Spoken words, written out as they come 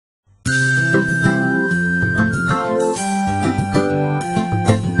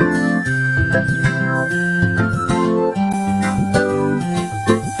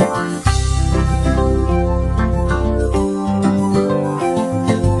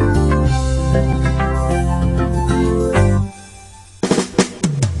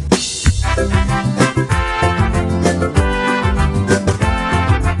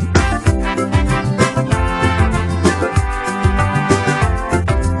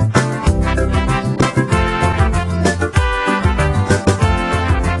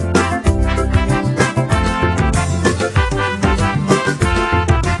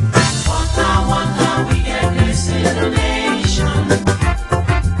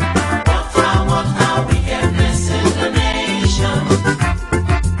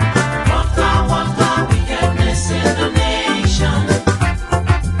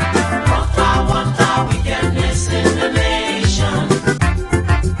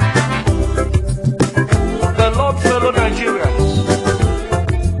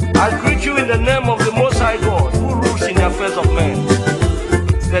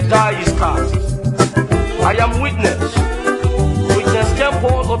die is cast. I am witness. Witness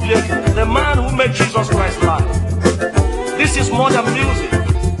Kenpaul Obieke, the man who made Jesus Christ live. This is more than music.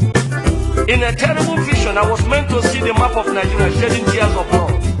 In a terrible vision, I was meant to see the map of Nigeria shedding tears of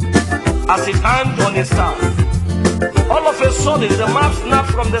blood as it hung on a staff. All of a sudden, the map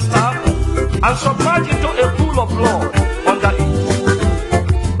snapped from the staff and submerged into a pool of blood under it.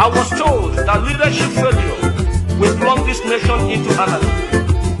 I was told that leadership failure will plunge this nation into anarchy,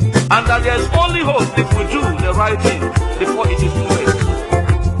 and that there is only hope if we do the right thing before it is too late.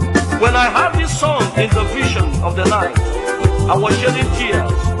 When I heard this song in the vision of the night, I was shedding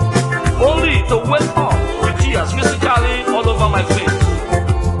tears, only to wake up with tears physically all over my face.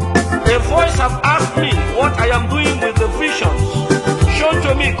 A voice has asked me what I am doing with the visions shown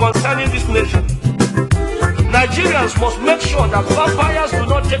to me concerning this nation. Nigerians must make sure that vampires do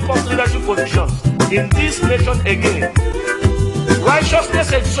not take up leadership positions in this nation again.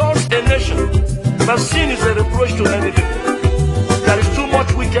 Righteousness exalts a nation, but sin is a reproach to many people. There is too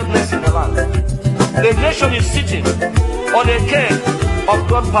much wickedness in the land. The nation is sitting on a keg of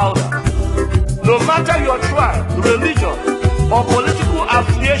gunpowder. No matter your tribe, religion, or political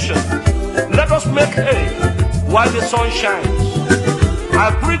affiliation, let us make hay while the sun shines.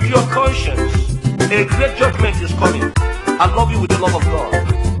 I prick your conscience. A great judgment is coming. I love you with the love of God.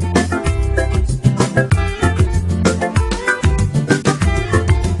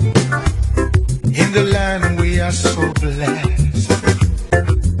 In the land we are so blessed,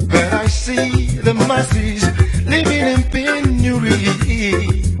 but I see the masses living in penury.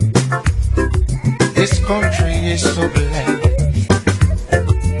 This country is so blessed,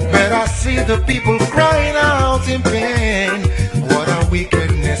 but I see the people crying out in pain. What a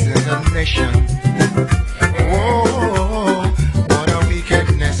wickedness in the nation. Whoa, what a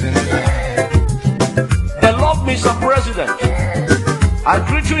wickedness in life. Beloved Mr. President, I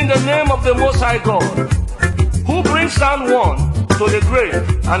greet you in the name of the Most High God, who brings down one to the grave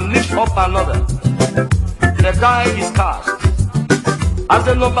and lifts up another. The die is cast. As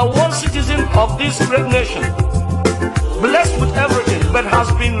the #1 citizen of this great nation, blessed with everything, but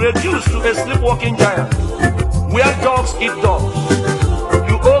has been reduced to a sleepwalking giant, where dogs eat dogs,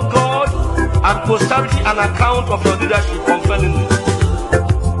 you owe God and posterity an account of your leadership unfailingly.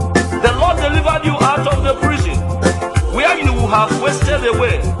 The Lord delivered you out of the prison, where you have wasted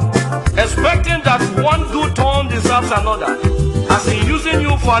away, expecting that one good turn deserves another, as in using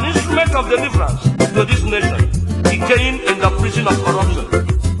you for an instrument of deliverance to this nation, decaying in the prison of corruption,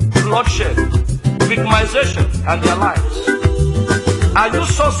 bloodshed, victimization, and their lives. Are you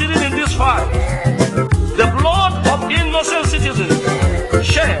succeeding in this fight? The blood of innocent citizens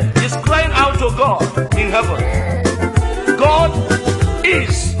shed is crying out to God in heaven. God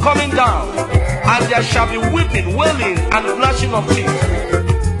is coming down, and there shall be weeping, wailing, and gnashing of teeth.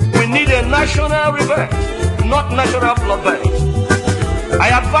 We need a national revenge, not national bloodbath. I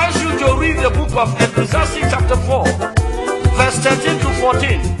advise you to read the book of Ecclesiastes chapter 4, verse 13 to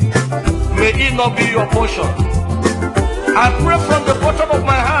 14. May it not be your portion. I pray from the bottom of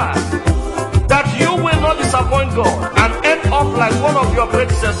my heart that you will not disappoint God and end up like one of your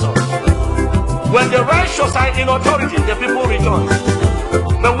predecessors. When the righteous are in authority, the people rejoice.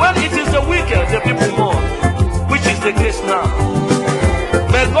 But when it is the wicked, the people mourn, which is the case now.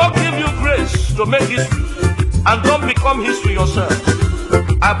 May God give you grace to make history and don't become history yourself.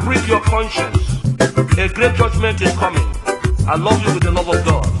 I prick your conscience. A great judgment is coming. I love you with the love of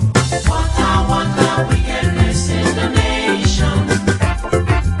God. What a wickedness in the nation.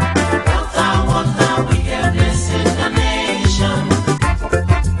 What a wickedness in the nation.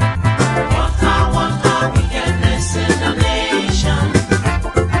 What a wickedness in the nation.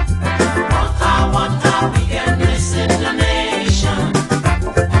 What a wickedness in the nation.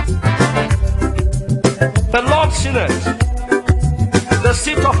 The Lord sinners, the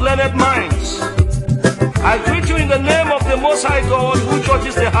seat of learned minds, I greet you in the name of the Most High God, who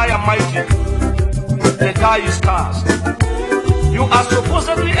judges the high and mighty. The die is cast. You are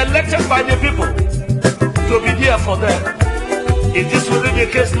supposedly elected by the people to be there for them. Is this really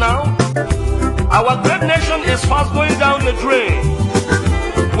the case now? Our great nation is fast going down the drain,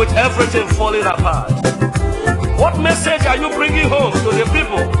 with everything falling apart. What message are you bringing home to the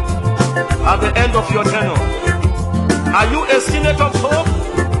people at the end of your tenure? Are you a senator of hope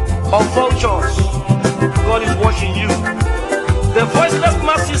or vultures? God is watching you. The voiceless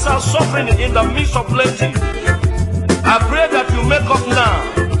masses are suffering in the midst of plenty. I pray that you make up now,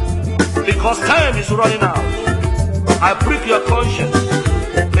 because time is running out. I prick your conscience.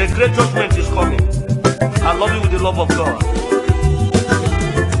 A great judgment is coming. I love you with the love of God.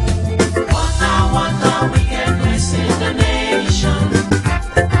 What a wickedness in the nation.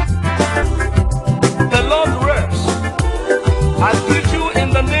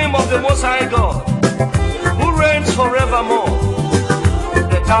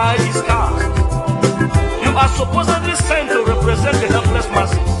 are supposedly sent to represent the helpless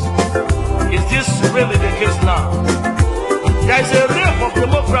masses. Is this really the case now? There is a rape of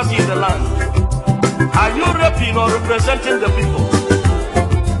democracy in the land. Are you raping or representing the people?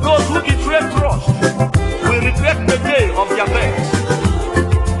 Those who betray trust will regret the day of their birth.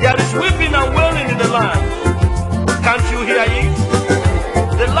 There is weeping and wailing in the land. Can't you hear it?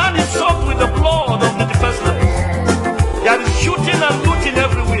 The land is soaked with the blood of the defenseless. There is shooting and looting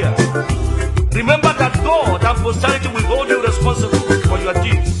everywhere. Remember that God and posterity will hold you responsible for your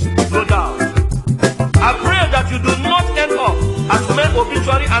deeds, no doubt. I pray that you do not end up as mere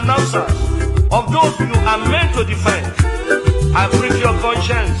obituary announcers of those you are meant to defend. I bring your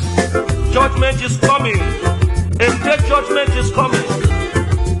conscience. Judgment is coming. A great judgment is coming.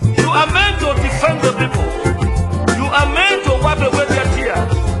 You are meant to defend the people. You are meant to wipe away their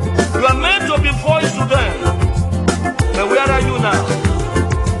tears. You are meant to be voice to them. But where are you now?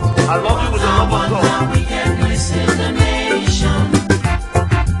 I love you with the love of God. Wickedness in the nation.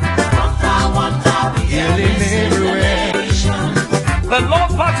 Healing everywhere. The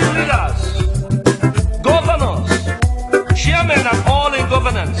Lord party leaders, governors, chairmen and all in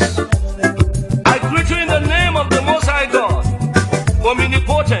governance, I greet you in the name of the Most High God,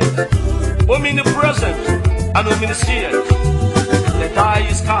 omnipotent, omnipresent, and omniscient. The die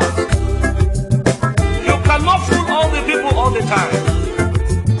is cast. You cannot fool all the people all the time.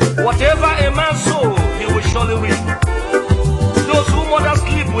 Whatever a man sows, he will surely reap. Those who mother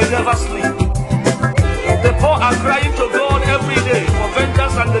sleep will never sleep. The poor are crying to God every day for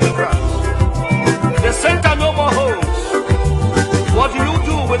vengeance and deliverance. The center no more homes. What do you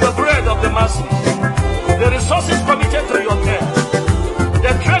do with the bread of the masses? The resources committed to your care.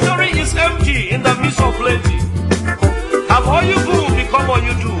 The treasury is empty in the midst of plenty. Have all you do become all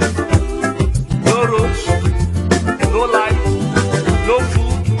you do? No roads, no light, no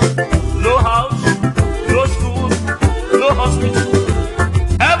food, no house, no school, no hospital.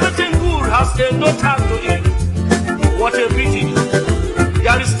 Everything good has a no time to eat. What a pity.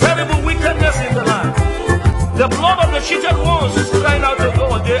 There is terrible wickedness in the land. The blood of the cheated ones is crying out to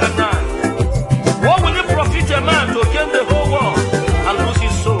God day and night. What will it profit a man to gain the whole world and lose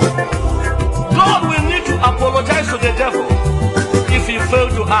his soul? God will need to apologize to the devil if he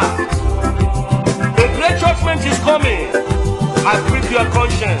failed to act. A great judgment is coming. I prick your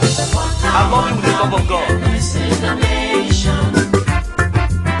conscience. I love you with the love of God.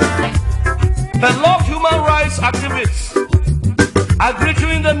 Beloved human rights activists, I greet you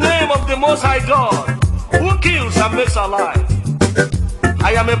in the name of the Most High God, who kills and makes alive.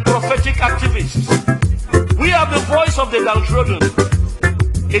 I am a prophetic activist. We are the voice of the downtrodden.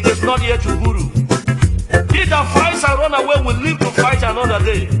 It is not yet to guru. He that fights and run away will live to fight another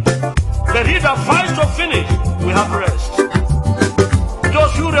day. But he that fights to finish will have rest.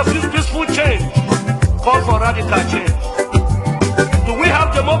 Those who refuse peaceful change call for radical change. Do we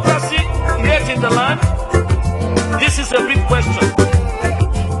have democracy yet in the land? This is a big question.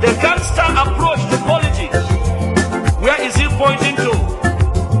 The gangster approach to politics, where is it pointing to?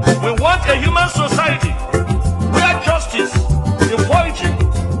 We want a human society where justice, equality,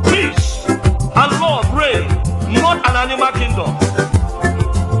 peace, and love reign, not an animal kingdom.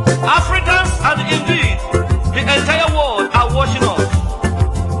 Africans and indeed the entire world are watching us.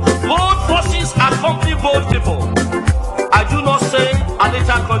 Both forces accompany both people. I do not say a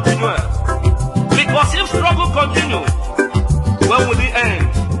little continuous, because if struggle continues, when will it end?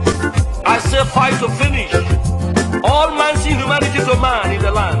 I say fight to finish. All man's inhumanity to man in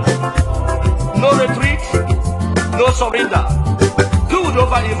the land. No retreat, no surrender. Good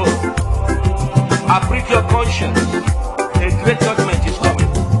over evil. I prick your conscience. A great judgment is coming.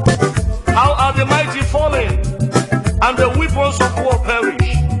 How are the mighty fallen and the weapons of war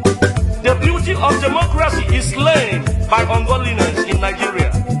perish? The beauty of democracy is slain by ungodliness in Nigeria.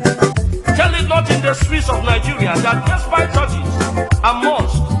 Tell it not in the streets of Nigeria that despite churches and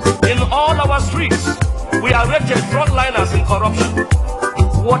mosques in all our streets, we are wretched frontliners in corruption.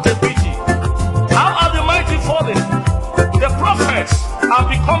 What a pity. How are the mighty fallen? The prophets have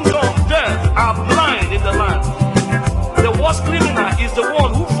become dumb, deaf, and blind in the land. The worst criminal is the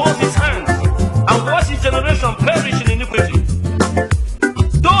one who folds his hands and watches his generation perish in iniquity.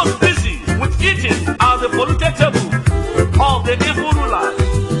 Those busy with eating are the polluted table of the evil rulers.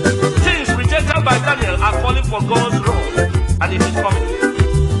 Things rejected by Daniel are calling for God's wrath, and it is coming.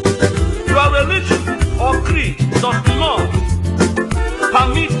 Your religion or creed does not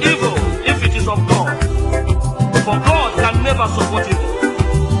permit evil if it is of God, for God can never support evil.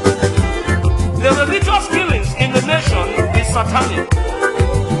 The religious killings in the nation is satanic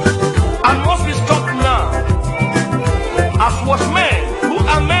and must be stopped now. As watchmen who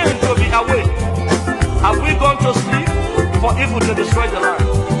are meant to be awake, have we gone for evil to destroy the land.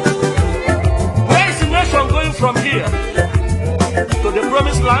 Where is the nation going from here? To the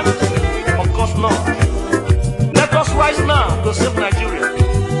promised land? Of course not. Let us rise now to save Nigeria.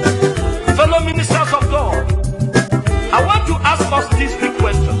 Fellow ministers of God, I want to ask us this big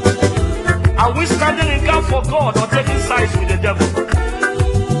question. Are we standing in gap for God or taking sides with the devil?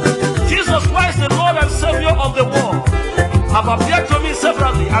 Jesus Christ, the Lord and Savior of the world, have appeared to me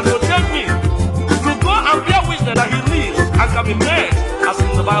severally and will tell me to go and bear witness that he lives and can be made as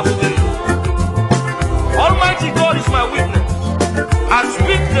in the Bible says. Almighty God is my witness. I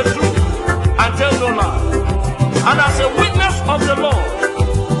speak the truth and tell no lie. And as a witness of the Lord,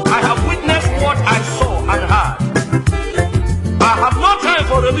 I have witnessed what I saw and heard. I have no time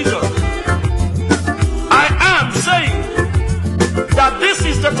for religion. I am saying that this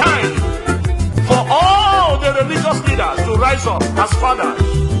is the time for all the religious leaders to rise up as fathers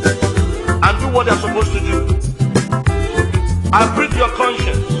and do what they're supposed to do. I break your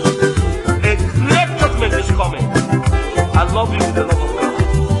conscience. A great judgment is coming. I love you with the love of